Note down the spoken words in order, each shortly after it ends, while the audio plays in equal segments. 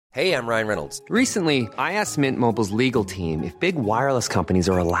Hey, I'm Ryan Reynolds. Recently, I asked Mint Mobile's legal team if big wireless companies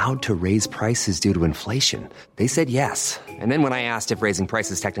are allowed to raise prices due to inflation. They said yes. And then when I asked if raising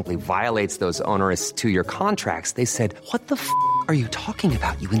prices technically violates those onerous two-year contracts, they said, "What the are you talking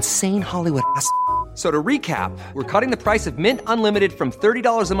about, you insane Hollywood ass?" So to recap, we're cutting the price of Mint Unlimited from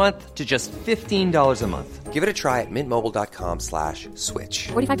 $30 a month to just $15 a month. Give it a try at mintmobile.com/switch.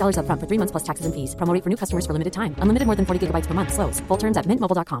 $45 up front for 3 months plus taxes and fees. Promo rate for new customers for limited time. Unlimited more than 40 gigabytes per month. Slows full terms at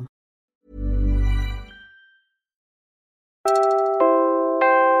mintmobile.com.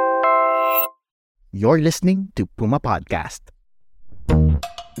 You're listening to Puma Podcast.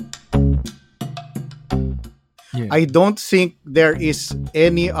 Yeah. I don't think there is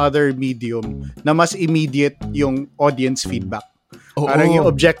any other medium na mas immediate yung audience feedback. Parang yung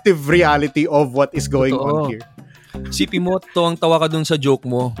objective reality of what is going on here. Sipin mo, ang tawa ka dun sa joke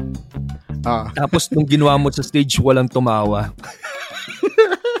mo. Tapos nung ginawa mo sa stage, walang tumawa.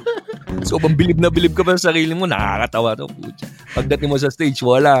 So, bang bilib na bilib ka pa sa sarili mo, nakakatawa to. Pagdating mo sa stage,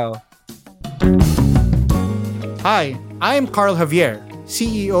 wala. Hi, I'm Carl Javier,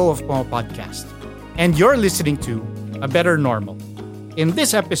 CEO of Puma Podcast. And you're listening to A Better Normal. In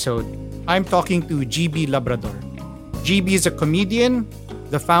this episode, I'm talking to GB Labrador. GB is a comedian,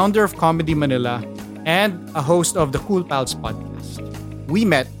 the founder of Comedy Manila, and a host of the Cool Pals podcast. We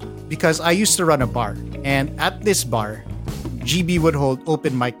met because I used to run a bar, and at this bar, GB would hold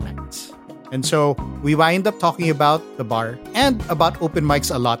open mic nights. And so we wind up talking about the bar and about open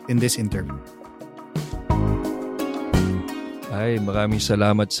mics a lot in this interview. Ay, maraming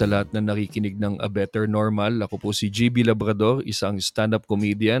salamat sa lahat na nakikinig ng A Better Normal. Ako po si GB Labrador, isang stand-up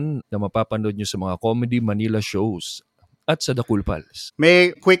comedian na mapapanood nyo sa mga Comedy Manila shows at sa The Cool Pals.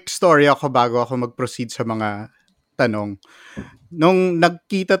 May quick story ako bago ako mag-proceed sa mga tanong. Nung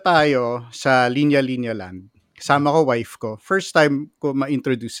nagkita tayo sa Linya Linya Land, kasama ko wife ko, first time ko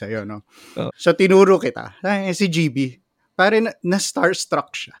ma-introduce sa'yo, no? So tinuro kita, si GB. Pare na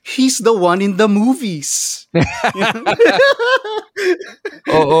starstruck siya. He's the one in the movies.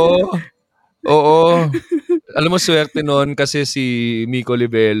 Oo. Alam mo, swerte nun kasi si Miko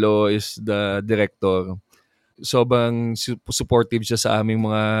Livelo is the director. Sobrang supportive siya sa aming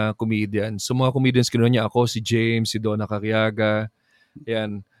mga comedians. So mga comedians, kinuha niya ako, si James, si Donna Cariaga.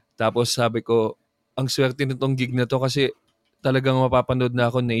 Yan. Tapos sabi ko, ang swerte nitong gig na to kasi talagang mapapanood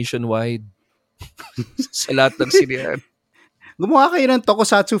na ako nationwide. Sa lahat ng sinihan. Gumawa kayo ng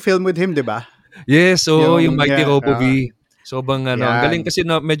tokusatsu film with him, di ba? Yes, yung Mighty Robovi. So bang galing kasi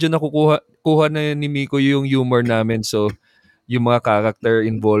medyo kuha na ni Miko yung humor namin. So yung mga character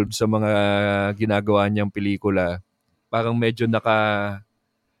involved sa mga ginagawa niyang pelikula, parang medyo naka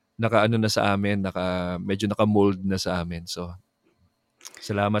ano na sa amin, medyo naka-mold na sa amin. So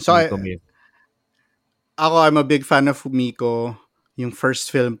salamat Miko. I'm a big fan of Miko. Yung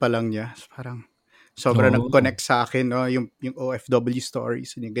first film pa lang niya, parang sobra nag-connect sa akin, no? Yung OFW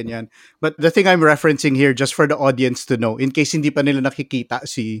stories, yung ganyan. But the thing I'm referencing here, just for the audience to know, in case hindi pa nila nakikita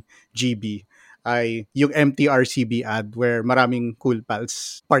si GB, ay yung MTRCB ad where maraming Cool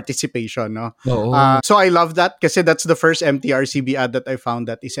Pals participation, no? So I love that kasi that's the first MTRCB ad that I found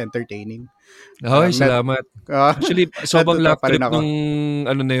that is entertaining. Salamat. Actually, sobrang laugh trip nung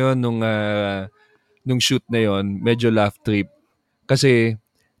ano na yun, nung shoot na yun, medyo laugh trip. Kasi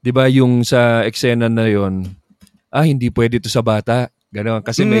 'di ba yung sa eksena na yon, hindi pwede to sa bata. Ganoon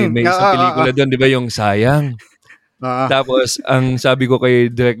kasi may isang pelikula doon, 'di ba, yung sayang. Tapos ang sabi ko kay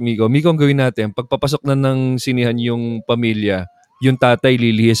Direk Miko, ang gawin natin, pagpapasok na ng sinihan yung pamilya, yung tatay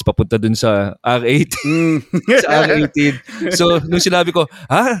lilihis papunta doon sa R18. Sa R18. So nung sinabi ko,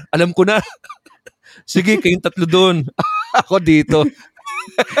 alam ko na. Sige, kayong tatlo doon. Ako dito.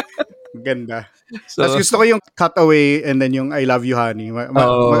 Ganda. So, tapos gusto ko yung cutaway and then yung I love you honey.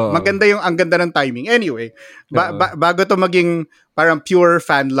 Maganda ang ganda ng timing. Anyway, bago to maging parang pure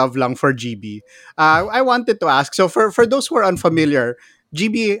fan love lang for GB, I wanted to ask, so for those who are unfamiliar,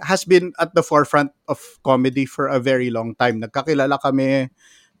 GB has been at the forefront of comedy for a very long time. Nagkakilala kami,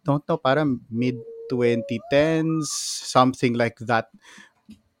 don't know, parang mid-2010s, something like that.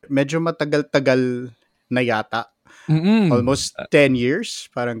 Medyo matagal-tagal na yata. Almost 10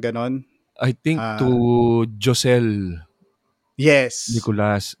 years, parang ganon. I think to Josel. Yes.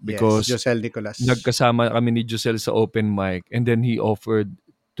 Nicolas. Because Josel Nicolas. Nagkasama kami ni Josel sa open mic and then he offered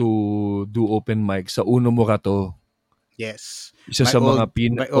to do open mic sa Uno Morato. Yes. Isa sa mga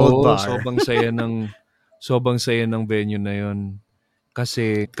sobrang saya ng venue na yon.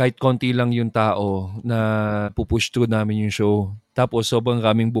 Kasi kahit konti lang yung tao na pupush through namin yung show. Tapos sobrang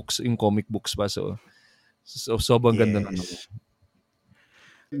raming books, yung comic books pa. So sobrang ganda na.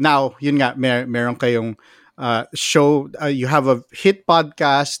 Now, yun nga, meron kayong show, you have a hit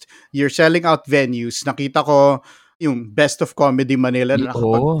podcast, you're selling out venues. Nakita ko yung Best of Comedy Manila na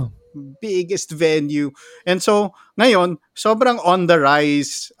nakapag biggest venue. And so, ngayon, sobrang on the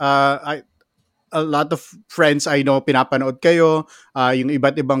rise. A lot of friends I know, pinapanood kayo, yung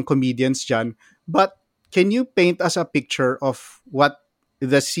iba't ibang comedians dyan. But can you paint us a picture of what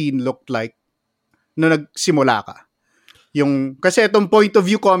the scene looked like nung nagsimula ka? Kasi itong point of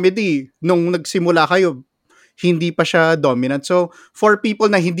view comedy, nung nagsimula kayo, hindi pa siya dominant. So, for people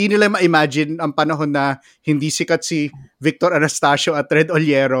na hindi nila ma-imagine ang panahon na hindi sikat si Victor Anastasio at Red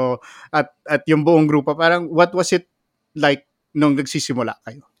Oliero at yung buong grupo, parang what was it like nung nagsisimula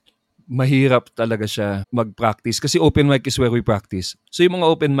kayo? Mahirap talaga siya mag-practice kasi open mic is where we practice. So yung mga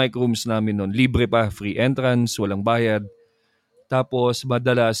open mic rooms namin noon, libre pa, free entrance, walang bayad. Tapos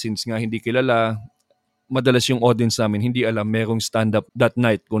madalas, since nga hindi kilala, madalas yung audience namin hindi alam merong stand-up that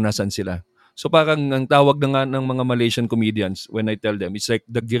night kung nasan sila. So parang ang tawag na nga ng mga Malaysian comedians when I tell them, it's like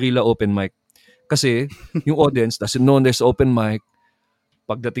the guerrilla open mic. Kasi yung audience doesn't know there's open mic.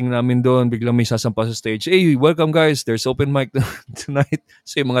 Pagdating namin doon, biglang may sasampa sa stage, hey, welcome guys, there's open mic tonight.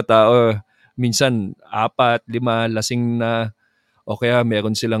 So yung mga tao, minsan 4, 5, lasing na, o kaya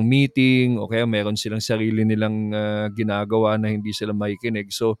meron silang meeting, o kaya meron silang sarili nilang ginagawa na hindi sila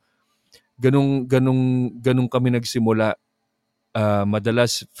makikinig. So ganung kami nagsimula.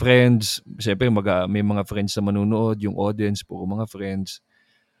 Madalas friends, siyempre may mga friends na manunood, yung audience, puro mga friends.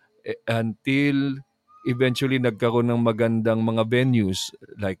 Until eventually nagkaroon ng magandang mga venues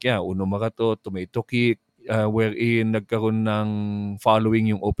like Uno Marato, Tomato Kick, wherein nagkaroon ng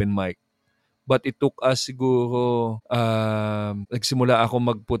following yung open mic. But it took us siguro, nagsimula ako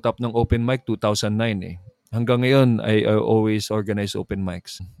mag-put up ng open mic 2009 eh. Hanggang ngayon, I always organize open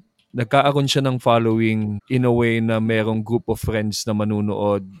mics. Nagkaaroon siya ng following in a way na merong group of friends na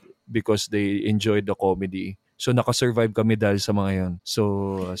manunood because they enjoyed the comedy. So nakasurvive kami dahil sa mga yon. So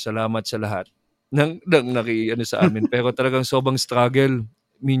salamat sa lahat ng sa amin. Pero talagang sobrang struggle.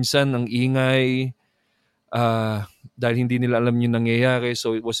 Minsan ang ingay, dahil hindi nila alam yung nangyayari.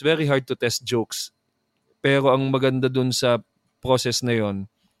 So it was very hard to test jokes. Pero ang maganda dun sa process na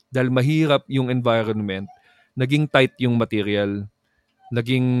yon, dahil mahirap yung environment, naging tight yung material.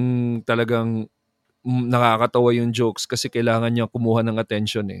 Naging talagang nakakatawa yung jokes kasi kailangan niya kumuha ng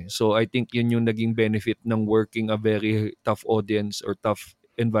attention eh. So I think yun yung naging benefit ng working a very tough audience or tough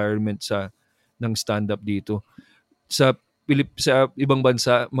environment ng stand-up dito. Sa ibang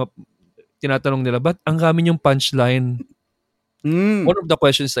bansa, tinatanong nila, ba't ang rami yung punchline? One of the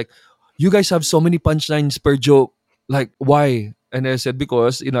questions like, you guys have so many punchlines per joke. Like, why? And I said,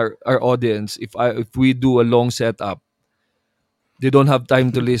 because in our audience, if we do a long setup, they don't have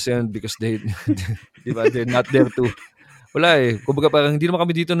time to listen because diba, they're not there to, wala eh. Kumbaga parang hindi naman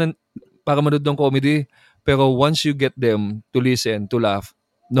kami dito para manood ng comedy. Pero once you get them to listen, to laugh,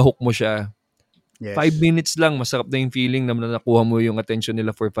 nahook mo siya. Yes. 5 minutes lang, masarap na yung feeling na nakuha mo yung attention nila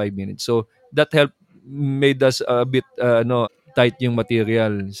for 5 minutes. So that made us a bit tight yung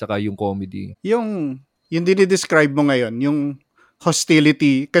material saka yung comedy. Yung dinidescribe mo ngayon, yung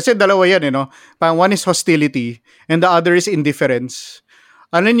hostility. Kasi dalawa yan, Parang one is hostility and the other is indifference.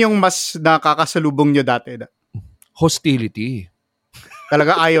 Ano yung mas nakakasalubong nyo dati? Hostility.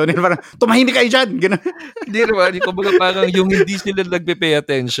 Talaga ayaw nila. Parang, tumahimik kayo dyan. Hindi naman. Kumbaga parang yung hindi sila nagpe-pay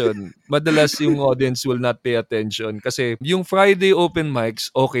attention. Madalas yung audience will not pay attention. Kasi yung Friday open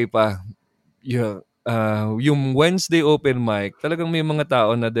mics, okay pa. Yeah. Yung Wednesday open mic, talagang may mga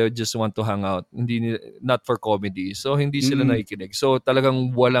tao na they just want to hang out, not for comedy. So hindi sila nakikinig. So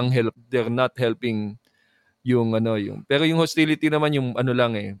talagang walang help. They're not helping yung pero yung hostility naman yung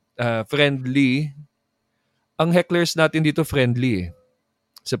lang friendly. Ang hecklers natin dito friendly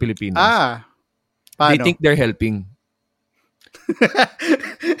sa Pilipinas. Paano? They think they're helping.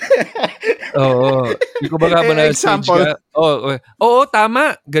 Oo. Hindi ko ba na example? Oo,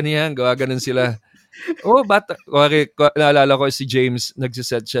 tama. Ganyan, gawa-ganon sila. Bata. Naalala ko si James,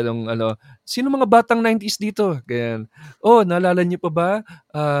 nagsiset siya ng sino mga batang 90s dito? Ganyan. Naalala niyo pa ba?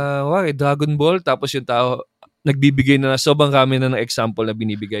 Dragon Ball. Tapos yung tao, nagbibigay na sobrang kami na ng example na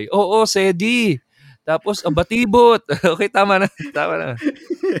binibigay. Sedi. Tapos, batibot. Okay, tama na.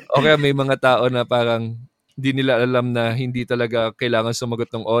 Okay, may mga tao na parang hindi nila alam na hindi talaga kailangan sumagot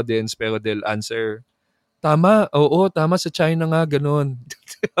ng audience pero they'll answer, tama, tama sa China nga, ganun.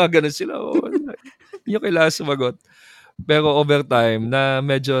 Ganun sila, Hindi yung kailangan sumagot. Pero over time, na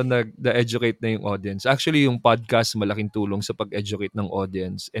medyo na-educate na yung audience. Actually, yung podcast, malaking tulong sa pag-educate ng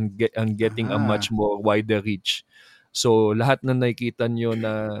audience and getting a much more wider reach. So, lahat na nakikita nyo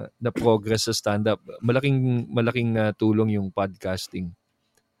na progress sa stand-up, malaking tulong yung podcasting.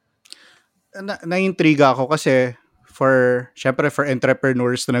 na-intriga ako kasi syempre for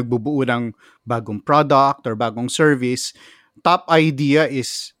entrepreneurs na nagbubuo ng bagong product or bagong service, top idea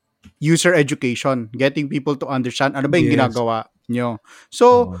is user education, getting people to understand ano ba yung Yes. ginagawa nyo.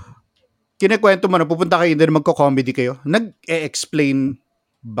 So, kinikwento mo na pupunta kayo din, magko-comedy kayo. Nag-explain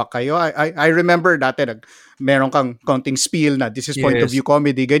ba kayo? I remember dati meron kang konting spiel na this is point of view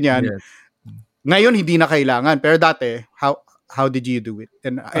comedy, ganyan. Yes. Ngayon hindi na kailangan, pero dati how did you do it?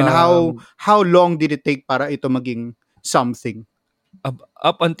 And how long did it take para ito maging something?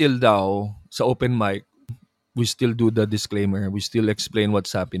 Up until daw sa open mic, we still do the disclaimer. We still explain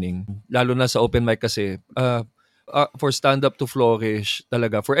what's happening. Lalo na sa open mic kasi for stand-up to flourish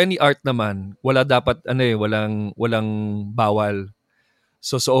talaga. For any art naman, wala dapat walang bawal.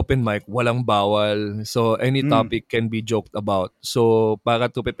 So sa open mic, walang bawal. So any topic can be joked about. So para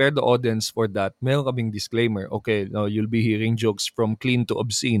to prepare the audience for that, meron kaming disclaimer. Okay, no, you'll be hearing jokes from clean to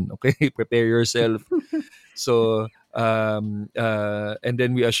obscene. Okay, prepare yourself. So and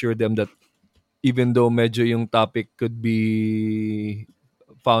then we assure them that even though medyo yung topic could be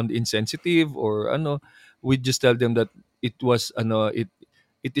found insensitive or we just tell them that it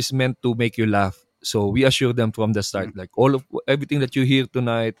is meant to make you laugh. So we assure them from the start, like everything that you hear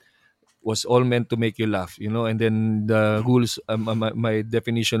tonight was all meant to make you laugh, and then the rules, my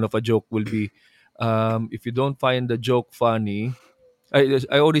definition of a joke will be, if you don't find the joke funny, I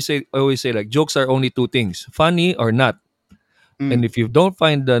always say like jokes are only two things, funny or not. And if you don't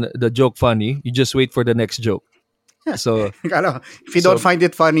find the joke funny, you just wait for the next joke. So if you don't find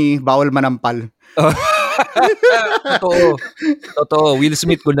it funny, bawal manampal. Totoo. Will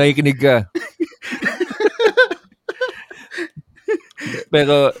Smith, kung nakikinig ka.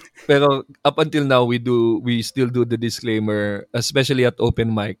 pero up until now, we still do the disclaimer, especially at open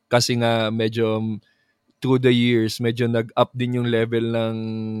mic. Kasi nga medyo through the years, medyo nag-up din yung level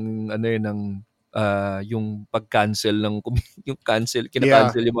ng yung pag-cancel ng yung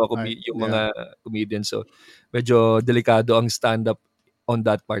kina-cancel yung mga comedians. So medyo delikado ang stand-up on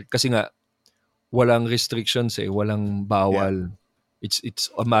that part kasi nga walang restrictions, walang bawal. It's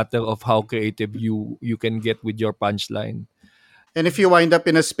a matter of how creative you can get with your punchline. And if you wind up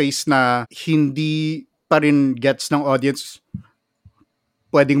in a space na hindi pa rin gets ng audience,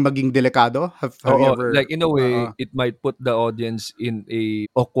 pwedeng maging delikado? Have you ever... Like in a way, it might put the audience in a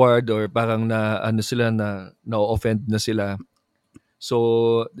awkward or parang na-offend na sila.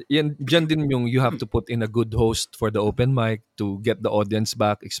 So, dyan din yung you have to put in a good host for the open mic to get the audience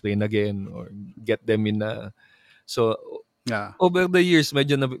back, explain again, or get them in a... So, over the years,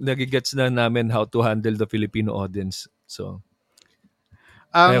 medyo nagigets na namin how to handle the Filipino audience. So,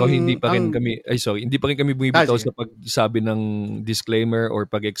 pero hindi pa rin kami bumibitaw sa pagsabi ng disclaimer or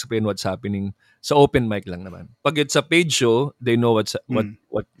pag-explain what's happening. Sa open mic lang naman. Pag it's a paid show, they know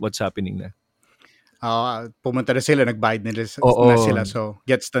what's happening na. Pumunta na sila, nagbayad na sila, so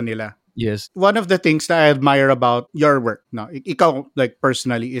gets na nila. Yes. One of the things that I admire about your work, ikaw like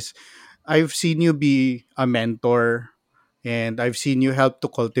personally, is I've seen you be a mentor and I've seen you help to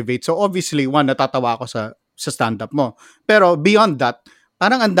cultivate. So obviously, natatawa ako sa stand-up mo. Pero beyond that,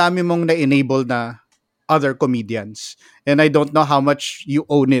 parang ang dami mong na-enable na other comedians. And I don't know how much you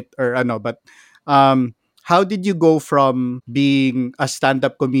own it or but how did you go from being a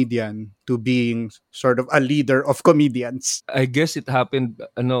stand-up comedian to being sort of a leader of comedians? I guess it happened,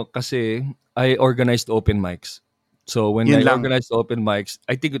 kasi I organized open mics. So when I organized open mics,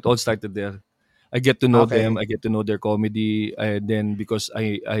 I think it all started there. I get to know them, I get to know their comedy, and then because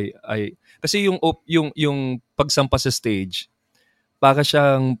I kasi yung pagsampa sa stage, para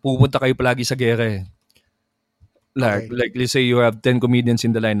siyang pupunta kayo palagi sa gere. Like let's say you have 10 comedians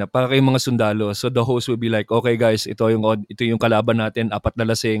in the lineup, para kayong mga sundalo. So the host will be like, okay guys, ito yung kalaban natin, 4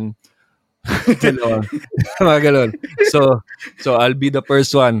 na lasing. Mga ganun. So I'll be the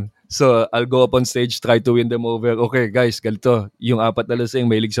first one. So I'll go up on stage, try to win them over. Okay guys, ganito, yung 4 na lasing,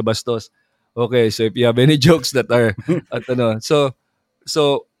 mahilig sa bastos. Okay, so if you have any jokes that are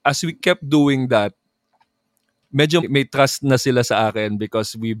so as we kept doing that, medyo may trust na sila sa akin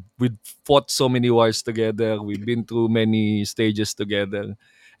because we've fought so many wars together. We've been through many stages together.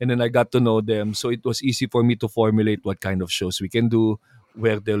 And then I got to know them. So it was easy for me to formulate what kind of shows we can do,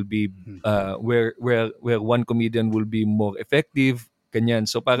 where there'll be, where one comedian will be more effective, ganyan.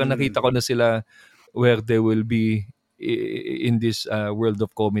 So parang nakita ko na sila where they will be in this world of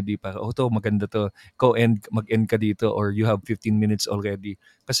comedy. Para, to, maganda to. Mag-end ka dito or you have 15 minutes already.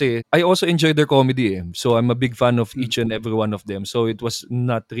 Kasi I also enjoy their comedy. So I'm a big fan of each and every one of them. So it was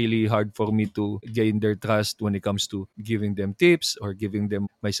not really hard for me to gain their trust when it comes to giving them tips or giving them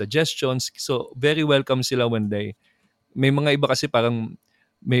my suggestions. So very welcome sila when may mga iba kasi parang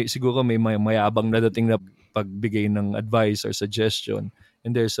siguro may mayabang na dating na pagbigay ng advice or suggestion,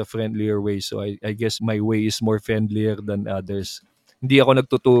 and there's a friendlier way. So I guess my way is more friendlier than others. Hindi ako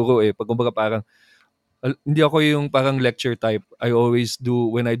nagtuturo pag kumbaga parang hindi ako yung parang lecture type. I always do,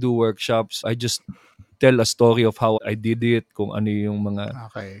 when I do workshops, I just tell a story of how I did it, kung ano yung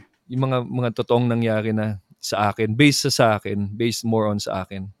mga totoong nangyari na sa akin, based more on sa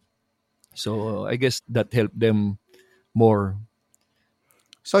akin. So I guess that helped them more.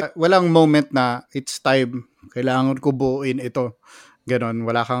 So walang moment na it's time, kailangan ko buuin ito. Ganon,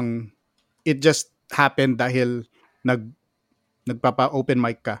 wala kang, it just happened dahil nagpapa-open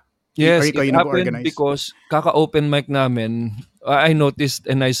mic ka. Yes, it happened because kaka-open mic namin, I noticed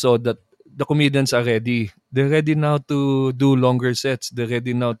and I saw that the comedians are ready. They're ready now to do longer sets. They're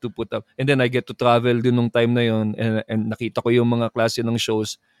ready now to put up. And then I get to travel din nung time na yun, and nakita ko yung mga klase ng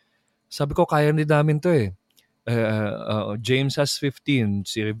shows. Sabi ko, kaya din namin to James has 15,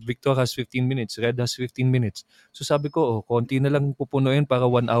 si Victor has 15 minutes, Red has 15 minutes. So sabi ko, konti na lang pupunuin para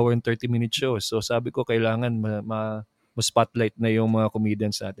 1 hour and 30-minute show. So sabi ko, kailangan ma-spotlight na yung mga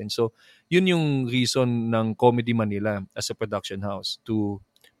comedians natin. So yun yung reason ng Comedy Manila as a production house, to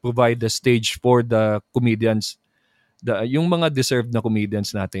provide the stage for the comedians, yung mga deserved na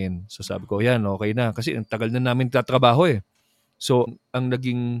comedians natin. So sabi ko, yan, okay na. Kasi ang tagal na namin tatrabaho So, ang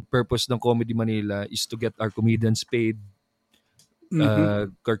naging purpose ng Comedy Manila is to get our comedians paid,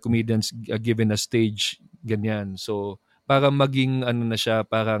 our comedians given a stage, ganyan. So, para maging na siya,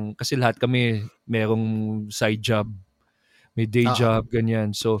 parang, kasi lahat kami merong side job, may day job,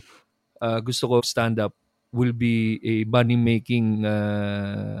 ganyan. So, gusto ko stand-up will be a money-making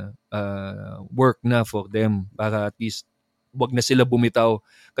work na for them, para at least wag na sila bumitaw.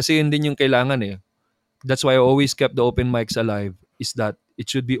 Kasi yun din yung kailangan That's why I always kept the open mics alive, is that it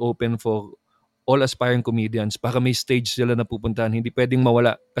should be open for all aspiring comedians para may stage sila na pupuntahan. Hindi pwedeng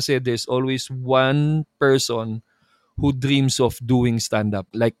mawala. Kasi there's always one person who dreams of doing stand-up.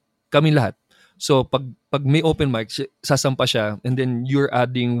 Like kami lahat. So pag may open mic, sasampa siya, and then you're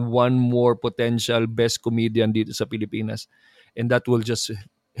adding one more potential best comedian dito sa Pilipinas. And that will just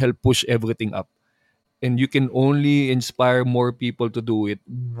help push everything up. And you can only inspire more people to do it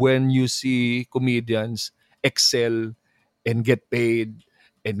when you see comedians excel and get paid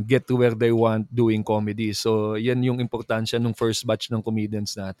and get to where they want doing comedy. So, yan yung importansya ng first batch ng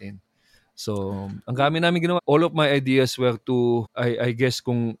comedians natin. So, ang kami namin ginawa, all of my ideas were to, I guess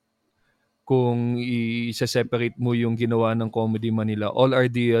kung i-separate mo yung ginawa ng Comedy Manila, all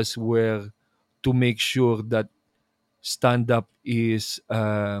ideas were to make sure that stand-up is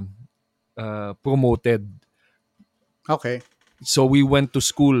promoted. Okay. So we went to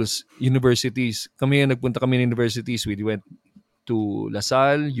schools, universities. Nagpunta kami ng universities. We went to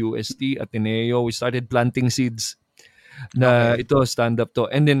LaSalle, UST, Ateneo. We started planting seeds na ito, stand-up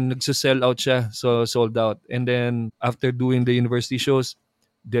to. And then nagsa-sell out siya. So sold out. And then after doing the university shows,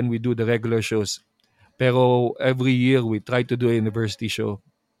 then we do the regular shows. Pero every year we try to do a university show.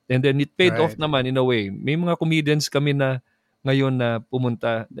 And then it paid off naman in a way. May mga comedians kami na ngayon na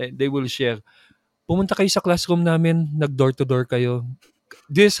pumunta, they will share, pumunta kayo sa classroom namin, nag-door-to-door kayo.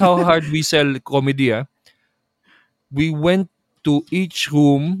 This is how hard we sell comedy. We went to each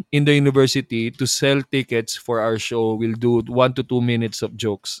room in the university to sell tickets for our show. We'll do 1 to 2 minutes of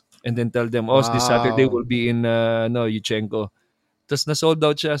jokes and then tell them, this Saturday will be in Yuchenko. Tapos na-sold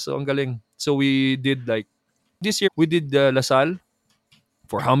out siya, so ang galing. So we did this year, we did LaSalle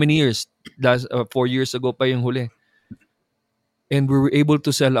for how many years? 4 years ago pa yung huli. And we were able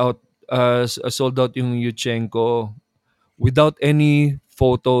to sell out, sold out yung Yuchenko without any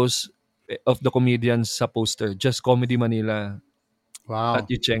photos of the comedians sa poster. Just Comedy Manila at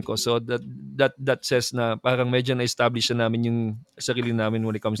Yuchenko. So that says na parang medyo na-establish na namin yung sarili namin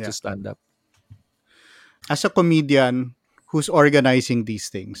when it comes to stand-up. As a comedian who's organizing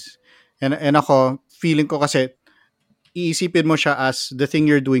these things, and ako, feeling ko kasi, iisipin mo siya as the thing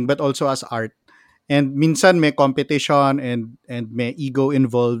you're doing, but also as art. And minsan may competition and may ego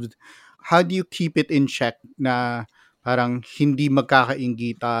involved. How do you keep it in check na parang hindi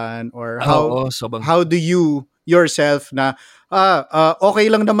magkakainggitan, or how do you yourself na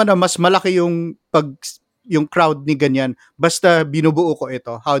okay lang naman na mas malaki yung crowd ni ganyan, basta binubuo ko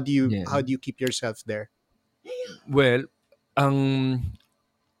ito? How do you keep yourself there? Well,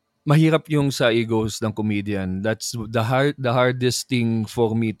 mahirap yung sa egos ng comedian. That's the hardest thing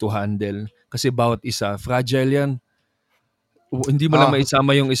for me to handle. Kasi bawat isa, fragile yan. Hindi mo lang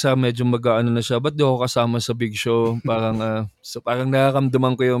maisama yung isa, medyo mag-ano na siya. Ba't di ako kasama sa big show? Parang, so parang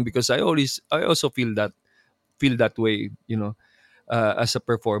nararamdaman ko yung, because I also feel that way, you know. as a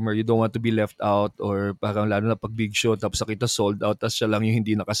performer, you don't want to be left out, or parang lalo na pag big show tapos nakita sold out tapos siya lang yung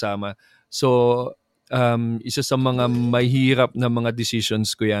hindi nakasama. So isa sa mga mahirap na mga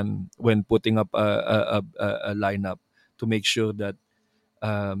decisions ko yan when putting up a lineup to make sure that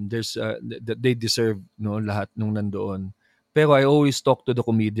there's that they deserve lahat nung nandoon. Pero I always talk to the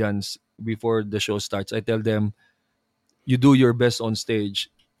comedians before the show starts. I tell them, you do your best on stage,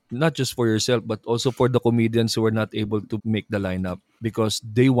 not just for yourself but also for the comedians who are not able to make the lineup, because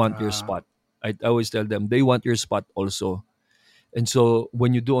they want your spot. I always tell them they want your spot also. And so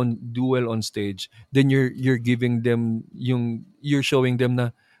when you do well on stage, then you're giving them you're showing them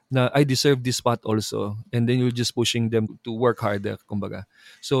na I deserve this spot also, and then you're just pushing them to work harder, kumbaga.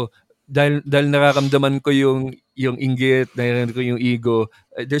 So dahil nararamdaman ko yung inggit, nararamdaman ko yung ego,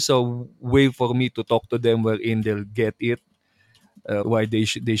 there's a way for me to talk to them wherein they'll get it, why they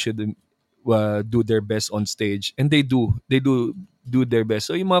should do their best on stage, and they do their best.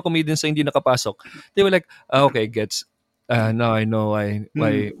 So yung mga comedians na hindi nakapasok, they were like, okay, gets. Now I know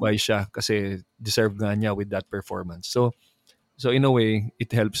why siya, kasi deserve nga niya with that performance. So in a way,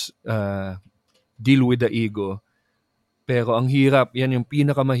 it helps deal with the ego. Pero ang hirap, yan yung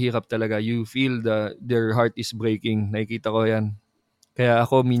pinakamahirap talaga. You feel their heart is breaking. Nakikita ko yan. Kaya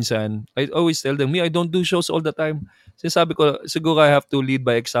ako minsan, I always tell them, I don't do shows all the time. Sabi ko, siguro I have to lead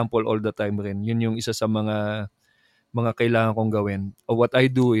by example all the time rin. Yun yung isa sa mga kailangan kong gawin. What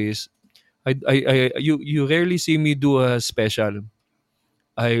I do is, you rarely see me do a special.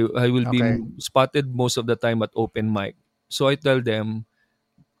 I will be spotted most of the time at open mic. So I tell them,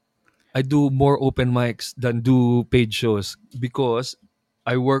 I do more open mics than do paid shows, because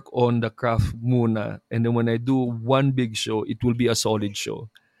I work on the craft muna, and then when I do one big show, it will be a solid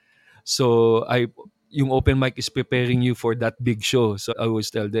show. So yung open mic is preparing you for that big show. So I always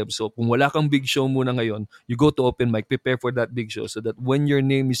tell them, so kung wala kang big show muna ngayon, you go to open mic, prepare for that big show, so that when your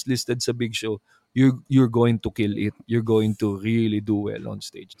name is listed sa big show, you're going to kill it. You're going to really do well on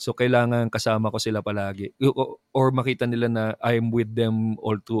stage. So kailangan kasama ko sila palagi, or makita nila na I'm with them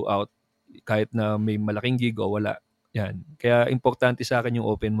all throughout, kahit na may malaking gig o wala. Yan. Kaya importante sa akin yung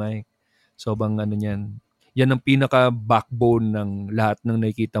open mic. So bang yan. Yan ang pinaka-backbone ng lahat ng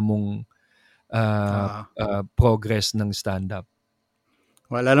nakikita mong progress ng stand-up.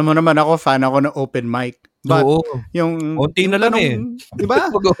 Well, alam mo naman ako, fan ako ng open mic. But yung konti na lang diba?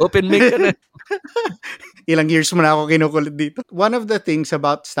 Open mic ka na. Ilang years mo na ako kinukulit dito. One of the things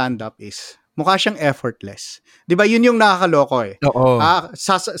about stand-up is, mukha siyang effortless. Diba, yun yung nakakaloko Oo.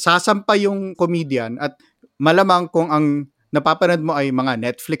 Sasampa yung comedian at malamang kung ang napapanood mo ay mga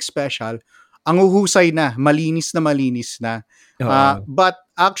Netflix special, ang uhusay na, malinis na. But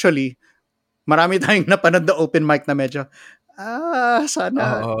actually, marami tayong napanood na open mic na medyo,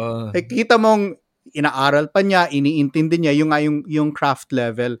 sana. Kita mong inaaral pa niya, iniintindi niya yung craft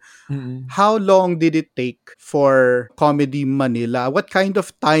level. Mm-hmm. How long did it take for Comedy Manila? What kind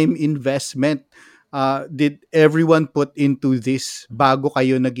of time investment did everyone put into this bago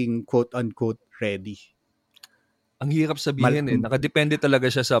kayo naging quote-unquote ready? Ang hirap sabihin nakadepende talaga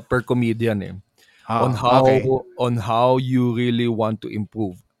siya sa per comedian on how you really want to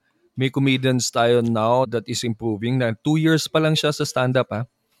improve. May comedians tayo now that is improving na 2 years pa lang siya sa stand-up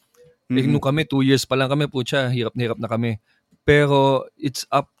nung kami 2 years pa lang kami, putya, hirap na kami. Pero it's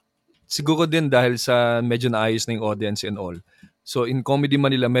up siguro din dahil sa medyo naayos na yung audience and all. So in Comedy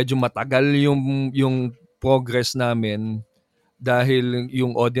Manila, medyo matagal yung progress namin dahil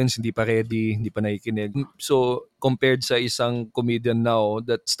yung audience hindi pa ready, hindi pa nakikinig. So compared sa isang comedian now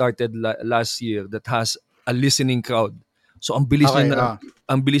that started last year that has a listening crowd. So ang bilis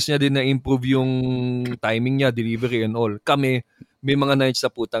niya din na improve yung timing niya, delivery and all. Kami may mga nights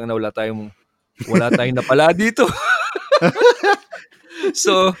na putang na wala tayong napala dito.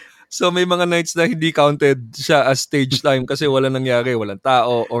 So may mga nights na hindi counted siya as stage time kasi wala nangyari, walang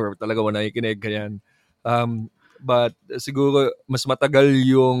tao or talaga wala nakikinig ganyan. But siguro mas matagal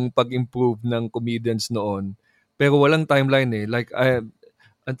yung pag-improve ng comedians noon. Pero walang timeline Like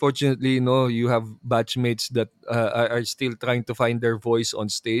unfortunately, you have batchmates that are still trying to find their voice on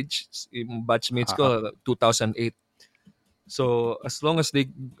stage. Yung batchmates ko 2008. So as long as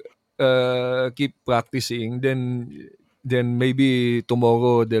they keep practicing, then maybe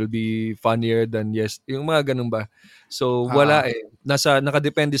tomorrow they'll be funnier than yung mga ganun ba. So wala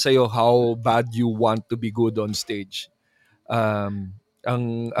nakadepende sa iyo how bad you want to be good on stage.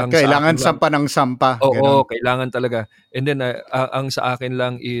 Ang kailangan sampa ng sampa. Oo, kailangan talaga. And then ang sa akin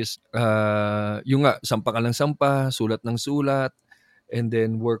lang is yung sampa ka ng sampa, sulat ng sulat, and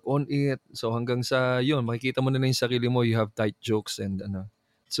then work on it. So hanggang sa yun, makikita mo na yung sarili mo, you have tight jokes and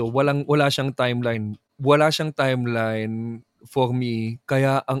So wala siyang timeline. Wala siyang timeline for me,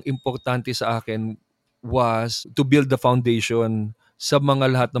 kaya ang importante sa akin was to build the foundation sa mga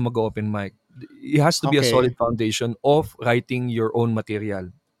lahat na mag-open mic. It has to be a solid foundation of writing your own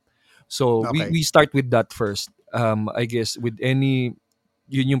material. So we start with that first. I guess with any,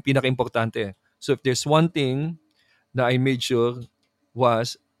 yun yung pinaka-importante. So if there's one thing na I made sure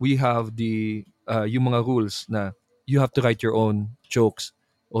was we have the yung mga rules na you have to write your own jokes,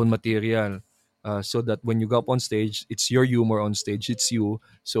 own material, so that when you go up on stage, it's your humor on stage, it's you.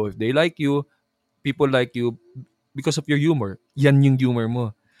 So if they like you, people like you because of your humor. Yan yung humor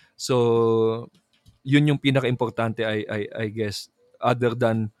mo. So yun yung pinaka-importante, I guess, other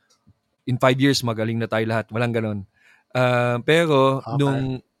than in 5 years magaling na tayo lahat. Walang ganon. Pero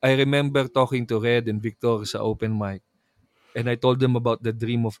nung I remember talking to Red and Victor sa open mic, and I told them about the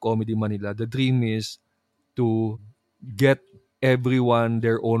dream of Comedy Manila. The dream is to get everyone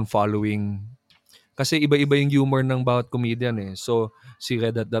their own following. Kasi iba-iba yung humor ng bawat comedian eh. So, si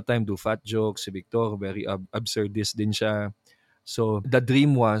Red at that time do fat jokes. Si Victor, very absurdist din siya. So, the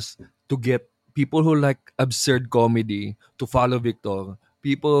dream was to get people who like absurd comedy to follow Victor.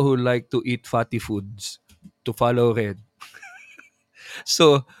 People who like to eat fatty foods to follow Red.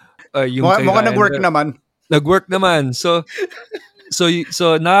 So, yung mukhang nag-work naman. Nag-work naman. So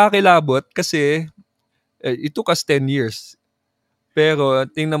nakakilabot kasi it took us 10 years. Pero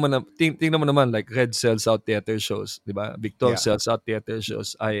tingnan mo naman like Red sells out theater shows, di ba? Victor sells out theater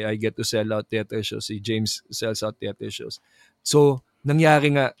shows. I get to sell out theater shows. Si James sells out theater shows. So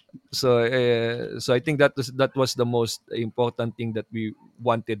nangyari nga. So I think that was the most important thing that we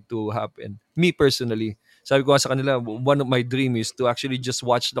wanted to happen. Me personally, sabi ko sa kanila, one of my dream is to actually just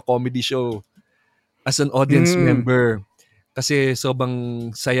watch the comedy show as an audience member. Kasi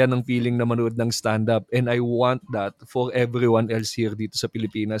sobrang saya ng feeling na manood ng stand-up. And I want that for everyone else here dito sa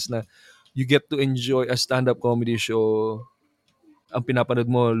Pilipinas na you get to enjoy a stand-up comedy show. Ang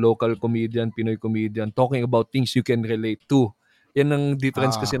pinapanood mo, local comedian, Pinoy comedian, talking about things you can relate to. Yan ang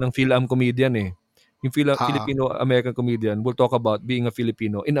difference kasi ng Phil-Am comedian eh. Yung Filipino-American comedian will talk about being a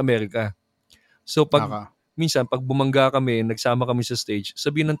Filipino in America. So minsan, pag bumangga kami, nagsama kami sa stage,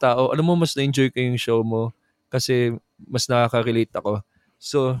 sabihin ng tao, alam mo, mas na-enjoy ko yung show mo kasi mas nakaka-relate ako.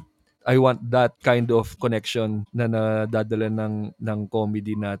 So, I want that kind of connection na nadadala ng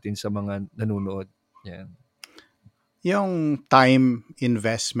comedy natin sa mga nanonood. Yan. Yung time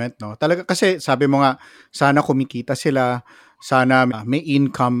investment, no? Talaga kasi sabi mo nga, sana kumikita sila, sana may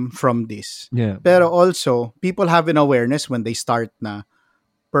income from this. Yeah. Pero also, people have an awareness when they start na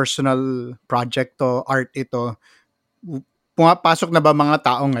personal project to, art ito. Pumapasok na ba mga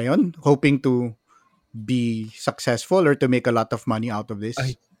tao ngayon hoping to be successful or to make a lot of money out of this?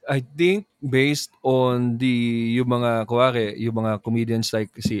 I think based on yung mga comedians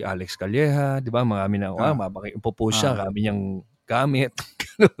like si Alex Calleja, 'di ba? Marami na ipopost siya, marami niyang gamit.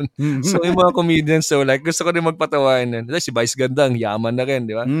 So yung mga comedians, so like gusto ko din magpatawanan. Si Vice Gandang, yaman na rin,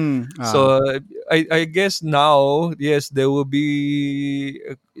 'di ba? So I guess now, yes, there will be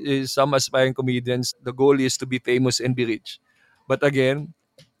some aspiring comedians. The goal is to be famous and be rich. But again,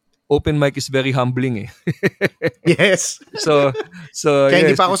 open mic is very humbling eh. Yes. So kaya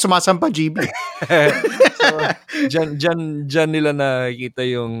hindi pa ako sumasampa, GB. So dyan nila nakikita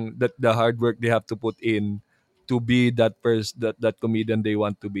yung the hard work they have to put in to be that comedian they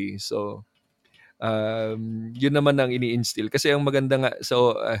want to be. So yun naman ang ini-instill kasi ang maganda nga.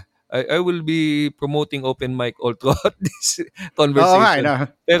 So I will be promoting open mic all throughout this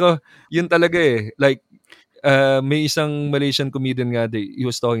conversation. Pero yun talaga eh, like may isang Malaysian comedian nga he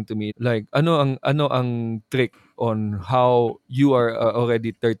was talking to me like ano ang trick on how you are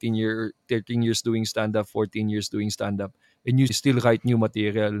already 13 years doing stand up, 14 years doing stand up, and you still write new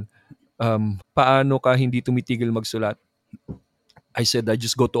material. Paano ka hindi tumitigil magsulat? I said I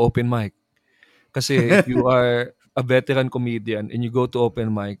just go to open mic. Kasi if you are a veteran comedian and you go to open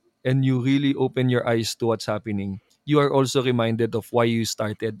mic and you really open your eyes to what's happening, you are also reminded of why you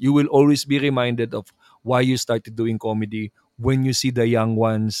started. You will always be reminded of why you started doing comedy when you see the young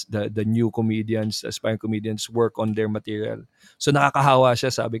ones, the new comedians, aspiring comedians work on their material. So nakakahawa siya,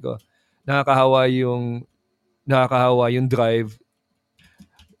 sabi ko. Nakakahawa yung drive.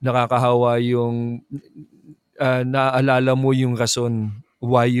 Nakakahawa yung naaalala mo yung rason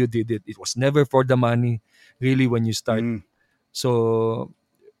why you did it. It was never for the money, really, when you start. So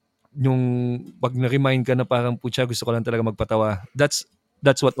yung pag na-remind ka na parang putya, gusto ko lang talaga magpatawa. That's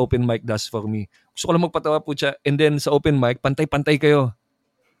what open mic does for me. Gusto ko lang magpatawa putya. And then sa open mic, pantay-pantay kayo.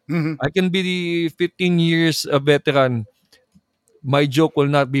 I can be 15 years a veteran. My joke will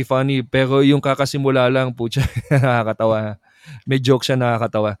not be funny. Pero yung kakasimula lang, putya, nakakatawa. May joke siya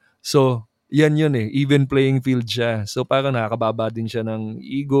nakakatawa. So, yan yun eh. Even playing field siya. So parang nakakababa din siya ng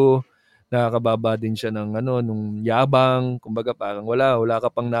ego, nakakababa din siya ng nung yabang. Kumbaga parang wala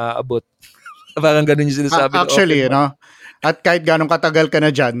ka pang naaabot. Parang ganun yung sinasabi ng open Actually, mic. at kahit ganong katagal ka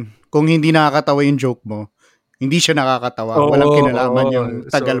na dyan, kung hindi nakakatawa yung joke mo, hindi siya nakakatawa. Walang kinalaman yung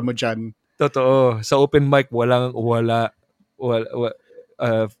tagal mo dyan. Totoo. Sa open mic, wala, uh,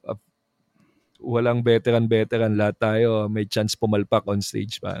 walang veteran. Lahat tayo may chance pumalpak on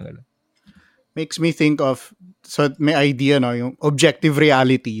stage. Parang gano'n. Makes me think of, so may idea, yung objective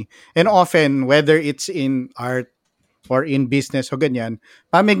reality. And often, whether it's in art or in business o ganyan,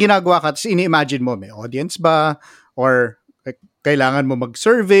 may ginagawa ka, tapos ini-imagine mo, may audience ba? Or kailangan mo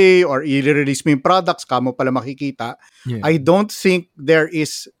mag-survey or i-release mo yung products, kamo pala makikita. Yeah. I don't think there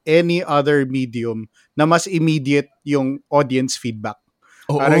is any other medium na mas immediate yung audience feedback.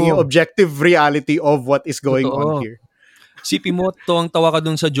 Parang yung objective reality of what is going on here. Sipi mo, tuwang-tawa ka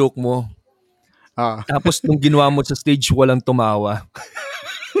dun sa joke mo. Tapos nung ginawa mo sa stage, walang tumawa.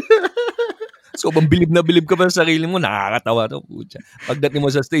 So, bilib na bilib ka pa sa sarili mo, nakakatawa to. Pagdating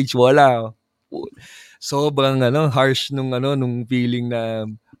mo sa stage, wala. Sobrang harsh nung feeling na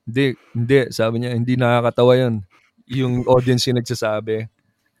hindi, sabi niya, hindi nakakatawa yun. Yung audience yung nagsasabi.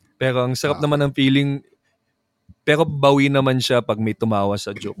 Pero ang sarap naman ng feeling, pero bawi naman siya pag may tumawa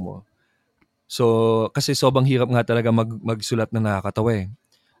sa joke mo. So, kasi sobrang hirap nga talaga magsulat na nakakatawa eh.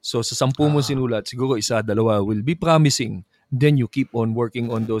 So, sa 10 mo sinulat, siguro 1, 2 will be promising. Then you keep on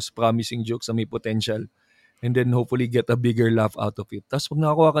working on those promising jokes na may potential. And then hopefully get a bigger laugh out of it. Tapos pag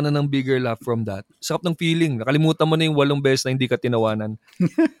nakakuha ka na ng bigger laugh from that, sarap ng feeling. Nakalimutan mo na yung 8 beses na hindi ka tinawanan.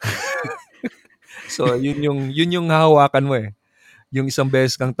 So, yun yung hahawakan mo eh. Yung 1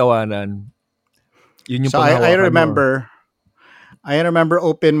 beses kang tawanan, yun yung panghawakan mo. I remember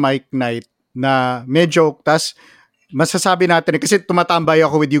open mic night na may joke, tas masasabi natin kasi tumatambay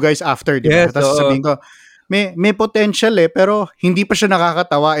ako with you guys after, di ba? Yes, tas sabihin ko, may potential pero hindi pa siya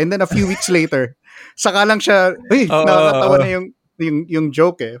nakakatawa. And then a few weeks later, saka lang siya, nakakatawa na yung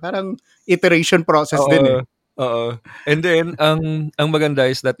joke eh. Parang iteration process din eh. And then, ang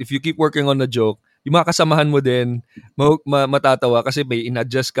maganda is that if you keep working on the joke, yung mga kasamahan mo din, matatawa kasi may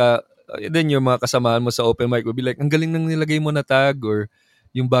in-adjust ka. And then yung mga kasamahan mo sa open mic will be like, ang galing nang nilagay mo na tag, or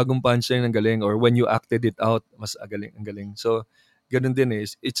yung bagong punchline ang galing, or when you acted it out, mas ang galing. So, ganun din eh.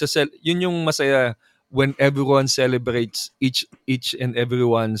 Yun yung masaya when everyone celebrates each and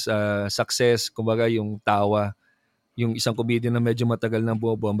everyone's success. Kumbaga yung tawa. Yung isang comedian na medyo matagal nang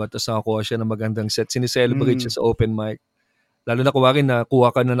bumabomba, tapos nakakuha siya ng magandang set. Sineselebrate siya sa open mic. Lalo na kuha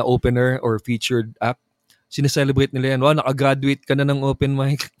ka na opener or featured act. Sineselebrate nila yan. Wow, nakagraduate ka na ng open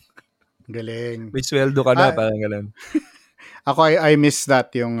mic. Galing. May sweldo ka na, parang ganun. Ako, I miss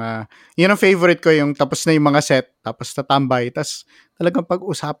that. Yun ang favorite ko, yung tapos na yung mga set, tapos tatambay, tapos talagang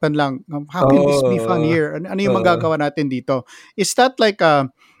pag-usapan lang, how can this be fun here? Ano yung magagawa natin dito? Is that like,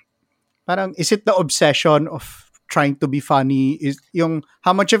 parang, is it the obsession of trying to be funny? Is yung,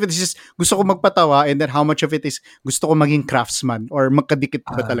 how much of it is gusto ko magpatawa, and then how much of it is gusto ko maging craftsman, or magkadikit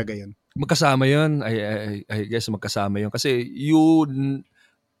ba talaga yun? Magkasama yun. I guess magkasama yun. Kasi you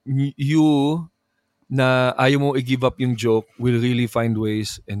na ayaw mo i-give up yung joke will really find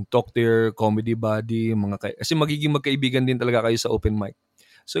ways and talk to your comedy buddy, kasi magiging magkaibigan din talaga kayo sa open mic.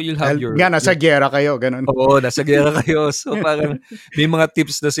 So you'll have nasa gera kayo, ganun. Oo, nasa gera kayo. So parang may mga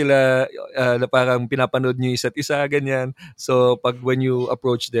tips na sila na parang pinapanood nyo isa't isa, ganyan. So pag when you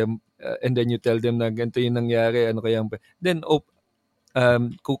approach them and then you tell them na ganito yung nangyari, ano kaya, then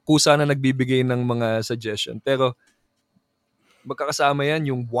kusa na nagbibigay ng mga suggestion. Pero magkakasama yan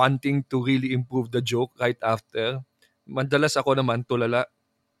yung wanting to really improve the joke right after. Madalas ako naman tulala.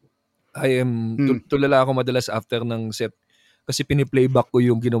 Tulala ako madalas after ng set kasi piniplayback ko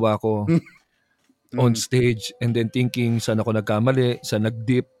yung ginawa ko on stage, and then thinking saan ako nagkamali, saan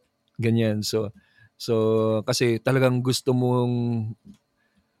nag-dip, ganyan. So kasi talagang gusto mong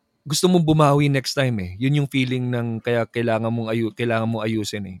bumawi next time eh. Yun yung feeling ng kaya kailangan mong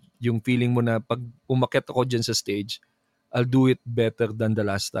ayusin eh. Yung feeling mo na pag umakyat ako dyan sa stage, I'll do it better than the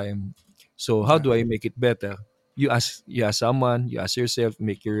last time. So how do I make it better? You ask someone, you ask yourself,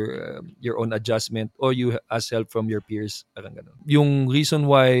 make your own adjustment, or you ask help from your peers. Parang ganun. Yung reason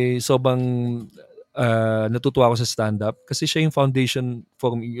why sobrang natutuwa ako sa stand-up, kasi siya yung foundation,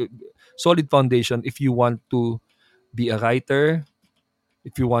 solid foundation if you want to be a writer,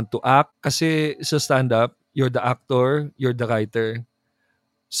 if you want to act. Kasi sa stand-up, you're the actor, you're the writer.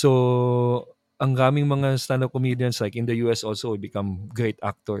 So ang raming mga stand-up comedians like in the US also become great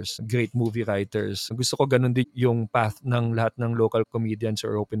actors, great movie writers. Gusto ko ganun din yung path ng lahat ng local comedians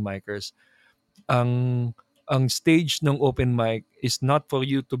or open micers. Ang ang stage ng open mic is not for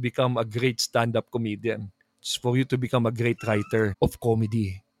you to become a great stand-up comedian. It's for you to become a great writer of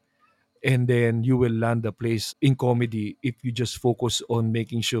comedy. And then you will land a place in comedy if you just focus on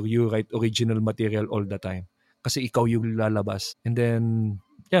making sure you write original material all the time. Kasi ikaw yung lalabas. And then,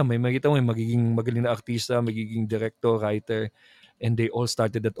 may makita mo, magiging magaling na artista, magiging director, writer, and they all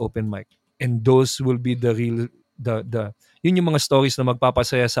started at open mic. And those will be the real, yun yung mga stories na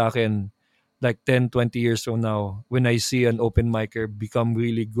magpapasaya sa akin like 10, 20 years from now when I see an open micer become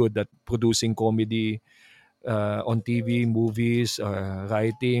really good at producing comedy, on TV, movies,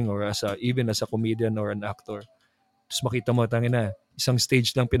 writing, or even as a comedian or an actor. Tapos makita mo, tangina, isang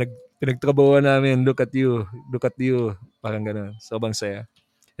stage lang pinagtrabaho namin, look at you, parang gano'n. Sobrang saya.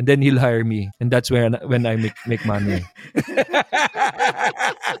 And then he'll hire me. And that's when I make money.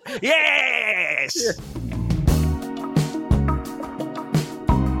 Yes! Yeah.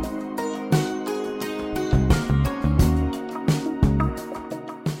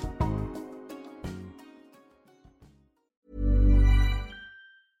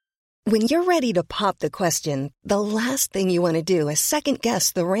 When you're ready to pop the question, the last thing you want to do is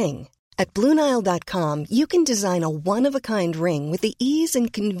second-guess the ring. At BlueNile.com, you can design a one-of-a-kind ring with the ease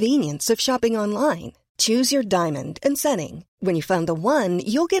and convenience of shopping online. Choose your diamond and setting. When you find the one,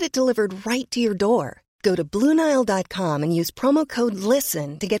 you'll get it delivered right to your door. Go to BlueNile.com and use promo code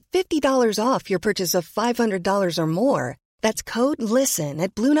LISTEN to get $50 off your purchase of $500 or more. That's code LISTEN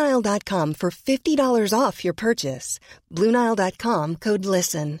at BlueNile.com for $50 off your purchase. BlueNile.com, code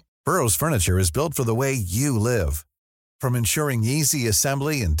LISTEN. Burrow's furniture is built for the way you live. From ensuring easy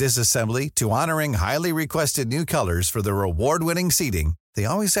assembly and disassembly to honoring highly requested new colors for their award-winning seating, they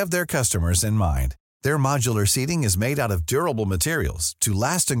always have their customers in mind. Their modular seating is made out of durable materials to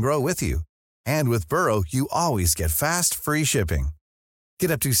last and grow with you. And with Burrow, you always get fast, free shipping.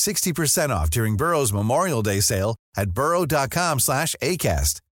 Get up to 60% off during Burrow's Memorial Day sale at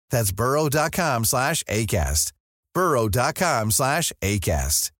burrow.com/ACAST. That's burrow.com/ACAST.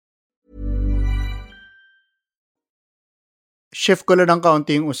 burrow.com/ACAST. Shift ko lang ng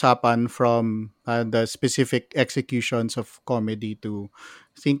kaunti yung usapan from the specific executions of comedy to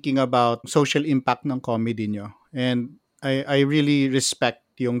thinking about social impact ng comedy nyo. And I really respect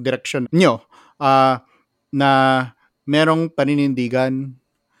yung direction nyo na merong paninindigan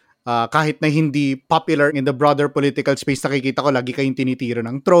kahit na hindi popular in the broader political space. Nakikita ko lagi kayong tinitiro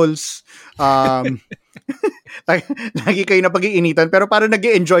ng trolls. Lagi kayo napag-iinitan pero parang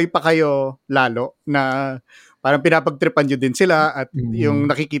nag-i-enjoy pa kayo lalo na parang pinapagtripan nyo din sila at yung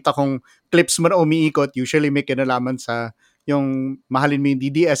nakikita kong clips mo na umiikot usually may kinalaman sa yung mahalin mo yung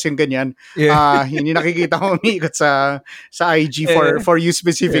DDS yung ganyan. Yun yung nakikita kong umiikot sa IG for you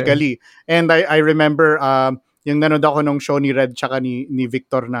specifically. And I remember yung nanood ako nung show ni Red tsaka ni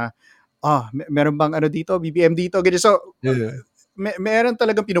Victor na meron bang ano dito, BBM dito, ganyan. So meron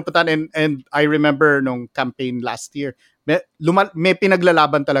talagang pinuputan and I remember nung campaign last year may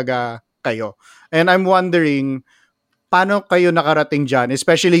pinaglalaban talaga kayo. And I'm wondering paano kayo nakarating dyan,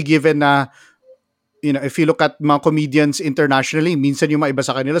 especially given na if you look at mga comedians internationally, minsan yung mga iba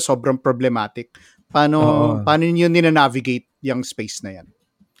sa kanila sobrang problematic. Paano niyo nina-navigate yung space na yan?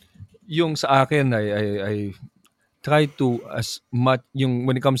 Yung sa akin I try to as much yung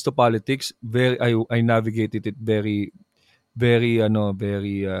when it comes to politics, I navigated it very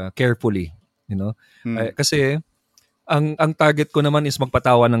carefully, kasi ang target ko naman is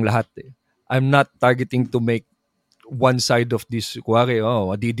magpatawa ng lahat. I'm not targeting to make one side of this, kuwari,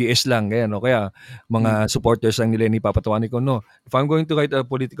 DDS lang, ganyan, o kaya mga supporters lang nila ipapatawanin ko. No. If I'm going to write a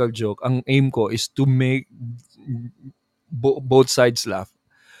political joke, ang aim ko is to make both sides laugh.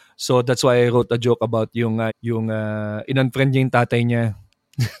 So that's why I wrote a joke about yung in-unfriend niya yung tatay niya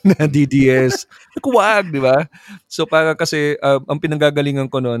na DDS. Kuwag, di ba? So parang kasi ang pinanggagalingan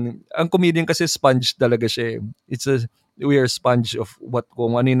ko noon, ang comedian kasi sponge talaga siya. We are sponge of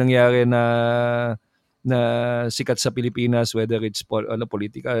kung ano yung nangyari na sikat sa Pilipinas, whether it's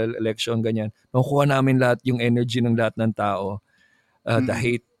political, election, ganyan. Nakukuha namin lahat yung energy ng lahat ng tao. The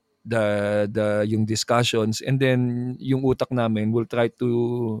hate, yung discussions, and then yung utak namin will try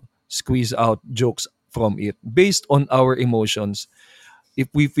to squeeze out jokes from it based on our emotions.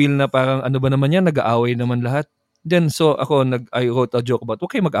 If we feel na parang ano ba naman yan, nag-aaway naman lahat, then so I wrote a joke about,